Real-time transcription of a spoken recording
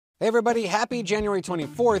Hey everybody, happy January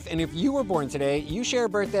 24th, and if you were born today, you share a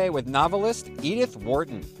birthday with novelist Edith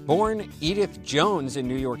Wharton. Born Edith Jones in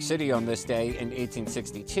New York City on this day in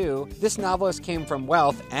 1862, this novelist came from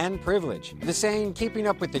wealth and privilege. The saying, "keeping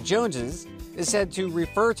up with the Joneses," is said to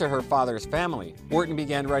refer to her father's family. Wharton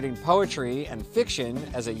began writing poetry and fiction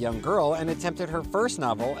as a young girl and attempted her first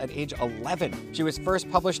novel at age 11. She was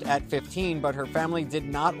first published at 15, but her family did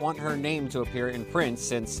not want her name to appear in print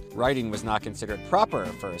since writing was not considered proper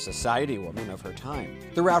for a society woman of her time.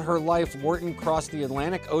 Throughout her life, Wharton crossed the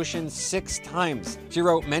Atlantic Ocean 6 times. She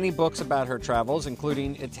wrote many books about her travels,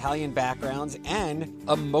 including Italian backgrounds and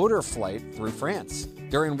a motor flight through France.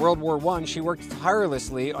 During World War I, she worked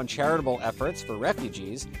tirelessly on charitable efforts for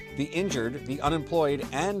refugees, the injured, the unemployed,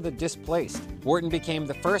 and the displaced. Wharton became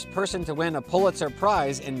the first person to win a Pulitzer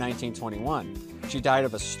Prize in 1921. She died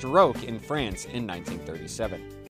of a stroke in France in 1937.